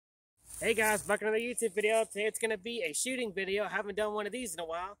Hey guys, back on another YouTube video. Today it's going to be a shooting video. I haven't done one of these in a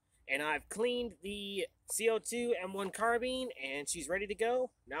while. And I've cleaned the CO2 M1 carbine and she's ready to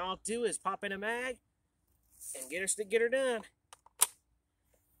go. Now all I'll do is pop in a mag and get her done.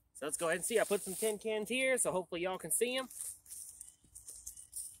 So let's go ahead and see. I put some tin cans here so hopefully y'all can see them.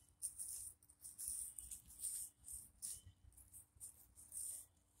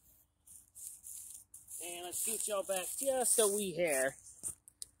 And let's scoot y'all back just a wee hair.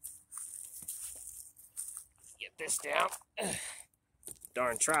 Get this down.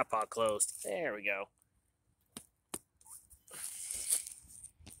 Darn tripod closed. There we go.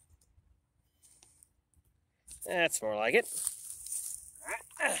 That's more like it.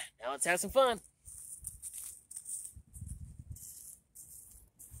 Alright, now let's have some fun.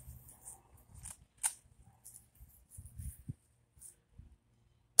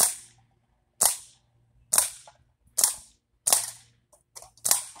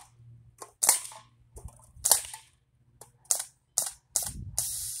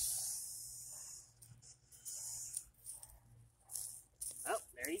 Oh,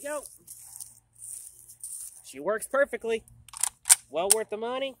 there you go. She works perfectly. Well worth the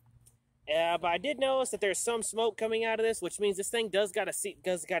money. But I did notice that there's some smoke coming out of this, which means this thing does got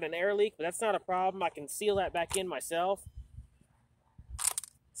an air leak, but that's not a problem. I can seal that back in myself.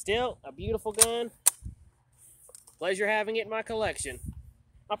 Still, a beautiful gun. Pleasure having it in my collection.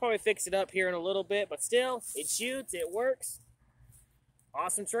 I'll probably fix it up here in a little bit, but still, it shoots, it works.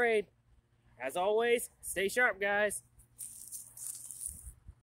 Awesome trade. As always, stay sharp, guys.